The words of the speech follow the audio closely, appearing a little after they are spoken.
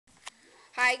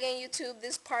Hi again, YouTube.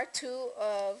 This is part 2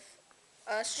 of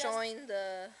us showing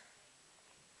the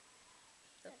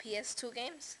PS2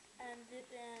 games. And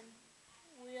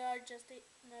we are just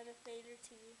another failure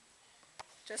TV.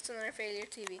 Just another failure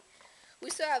TV.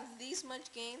 We still have these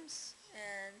much games,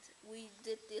 and we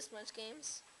did this much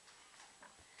games.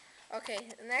 Okay,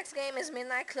 the next game is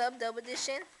Midnight Club Double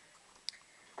Edition.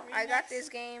 I got this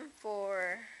game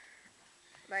for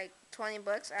like 20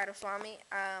 bucks out of Swami.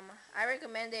 I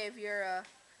recommend it if you're a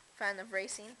fan of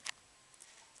racing.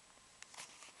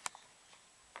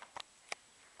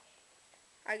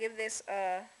 I give this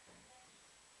a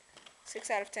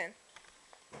 6 out of 10.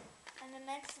 And the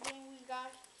next game we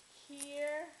got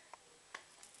here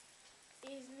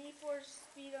is Need for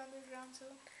Speed Underground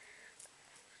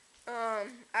 2.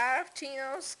 Out of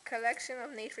Chino's collection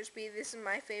of Need for Speed, this is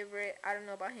my favorite. I don't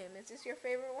know about him. Is this your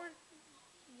favorite one?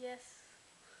 Yes.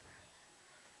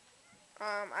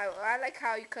 I like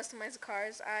how you customize the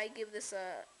cars. I give this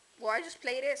a, well, I just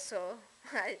played it, so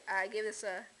I give this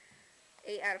a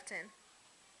 8 out of 10.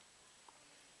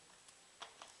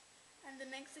 And the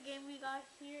next game we got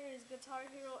here is Guitar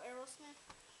Hero Aerosmith.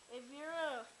 If you're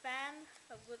a fan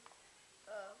of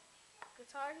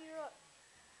Guitar Hero,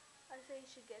 I say you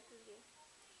should get this game.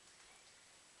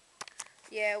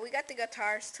 Yeah, we got the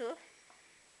guitars too.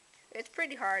 It's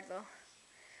pretty hard though.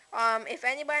 If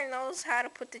anybody knows how to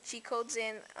put the cheat codes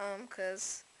in,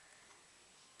 cause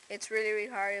it's really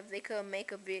hard. If they could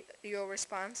make a video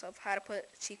response of how to put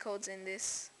cheat codes in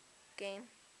this game,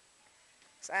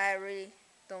 so I really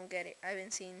don't get it. I've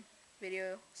been seeing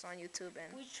videos on YouTube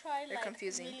and We tried they're like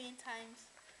confusing. a million times.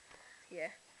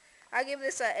 Yeah, I give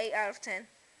this a 8 out of 10.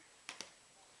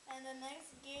 And the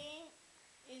next game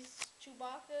is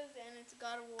Chewbacca's, and it's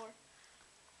God of War.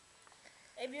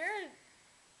 If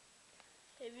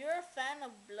you're a fan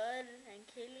of blood and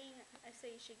killing, I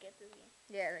say you should get this game.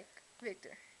 Yeah, like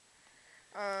Victor.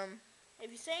 If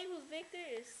you're saying who's Victor,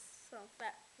 is some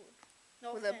fat food.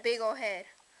 No With offense. a big old head.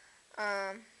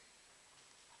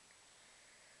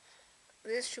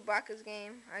 This Chewbacca's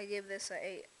game, I give this a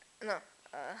 8. No,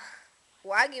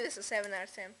 well, I give this a 7 out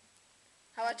of 10.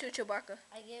 How about you, Chewbacca?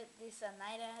 I give this a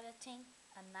 9 out of 10.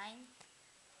 A 9.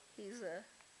 He's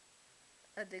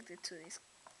addicted to these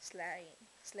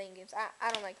slaying games.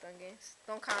 I don't like them games.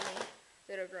 Don't call me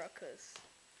little girl, cause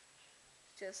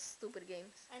just stupid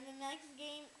games. And the next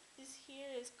game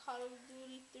is Call of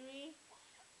Duty 3,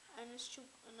 and it's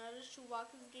another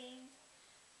Chewbacca's game.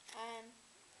 And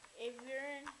if you're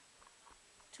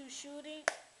into shooting,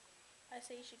 I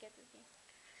say you should get this game.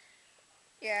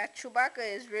 Yeah, Chewbacca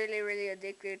is really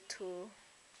addicted to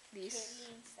these.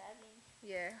 Killing, stabbing.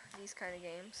 Yeah, these kind of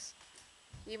games.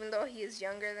 Even though he is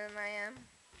younger than I am,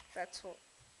 that's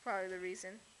probably the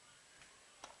reason.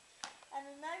 And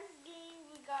the next game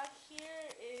we got here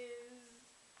is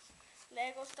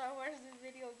Lego Star Wars, the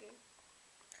video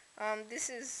game.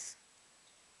 This is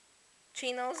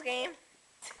Chino's game.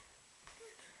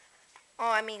 Oh,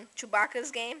 I mean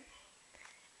Chewbacca's game.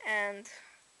 And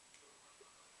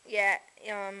yeah,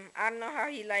 I don't know how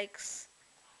he likes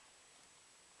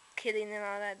killing and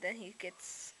all that. Then he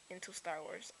gets into Star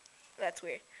Wars. That's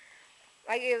weird.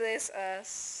 I give this a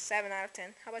 7 out of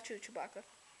 10. How about you, Chewbacca?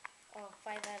 Oh,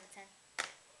 5 out of 10.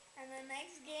 And the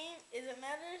next game is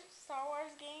another Star Wars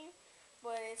game,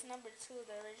 but it's number 2,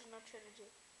 the original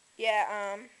trilogy.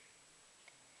 Yeah,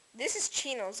 this is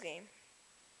Chino's game.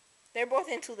 They're both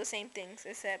into the same things,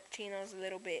 except Chino's a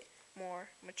little bit more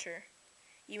mature.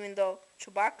 Even though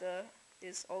Chewbacca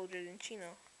is older than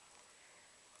Chino.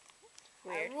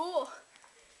 Weird. I rule.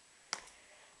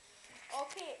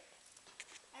 Okay.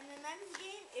 And the next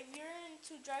game, if you're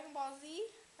into Dragon Ball Z,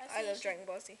 I love Dragon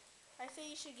Ball Z. I say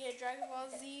you should get Dragon Ball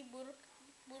Z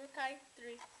Budokai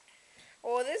 3.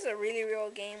 Oh, this is a really real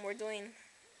game.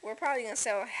 We're probably gonna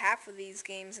sell half of these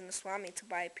games in the Swami to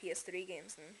buy PS3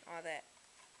 games and all that.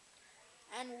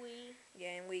 And Wii.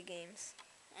 Yeah, and Wii games.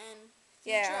 And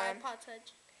future iPod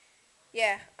Touch.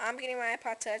 Yeah, I'm getting my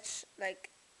iPod Touch like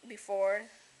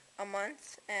before a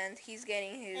month, and he's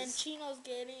getting his. And Chino's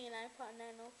getting an iPod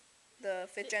Nano. The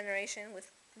 5th generation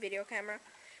with video camera.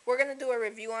 We're gonna do a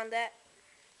review on that.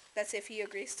 That's if he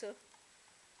agrees to.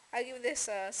 I give this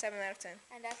a 7 out of 10.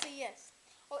 And that's a yes.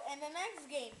 Oh, and the next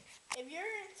game, if you're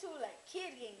into like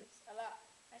kid games a lot,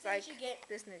 I think Like you should get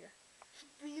this nigga.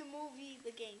 the movie,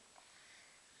 the game.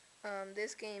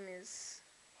 This game is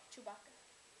Chewbacca.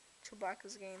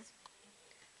 Chewbacca's game.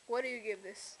 What do you give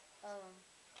this? An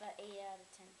 8 out of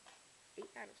 10. 8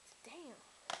 out of 10. Damn.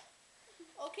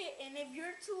 Okay, and if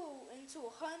you're into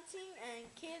hunting and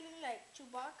killing like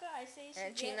Chewbacca, I say you should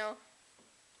And Chino.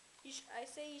 I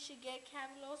say you should get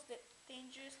Camelo's The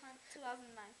Dangerous Hunt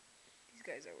 2009. These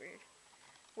guys are weird.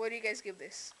 What do you guys give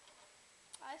this?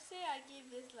 I say I give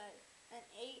this like an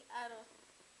 8 out of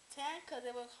 10 because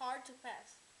it was hard to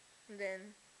pass. And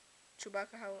then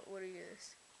Chewbacca, what do you give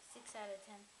this? 6 out of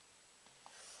 10.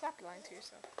 Stop lying to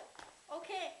yourself.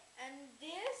 Okay, and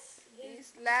this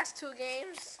is These last two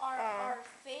games our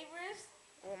favorites.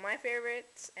 well, my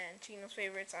favorites and Chino's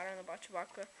favorites. I don't know about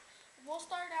Chewbacca. We'll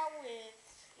start out with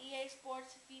EA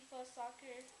Sports FIFA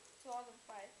Soccer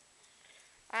 2005.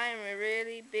 I'm a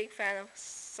really big fan of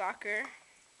soccer.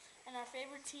 And our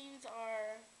favorite teams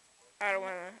are... I don't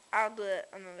wanna. I'll do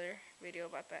another video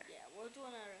about that. Yeah, we'll do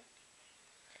another.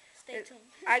 Stay tuned.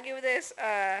 I give this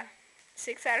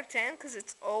 6 out of 10 because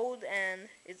it's old and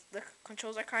the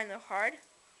controls are kind of hard.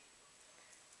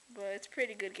 But it's a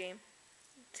pretty good game.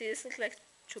 See, this looks like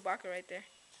Chewbacca right there.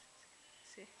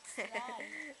 See?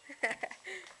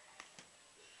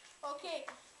 Okay,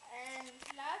 and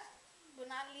last but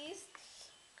not least,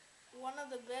 one of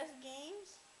the best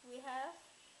games we have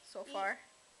So far.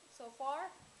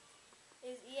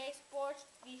 is EA Sports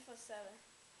FIFA 7.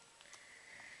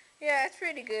 Yeah, it's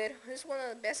pretty good. This is one of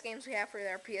the best games we have for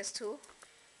our PS2.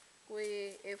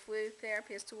 If we play our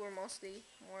PS2, we're mostly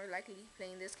more likely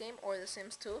playing this game or The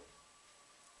Sims 2.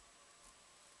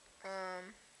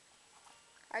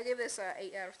 I give this a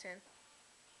 8 out of 10.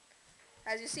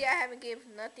 As you see, I haven't give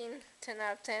nothing 10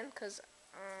 out of 10 because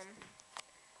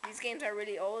these games are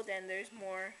really old and there's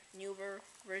more newer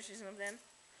versions of them.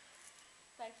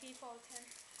 Like FIFA 10.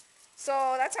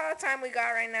 So that's all the time we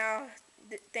got right now.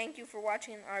 Thank you for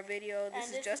watching our video.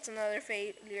 This is just another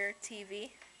Failure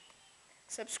TV.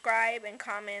 Subscribe and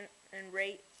comment and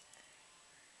rate.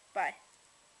 Bye.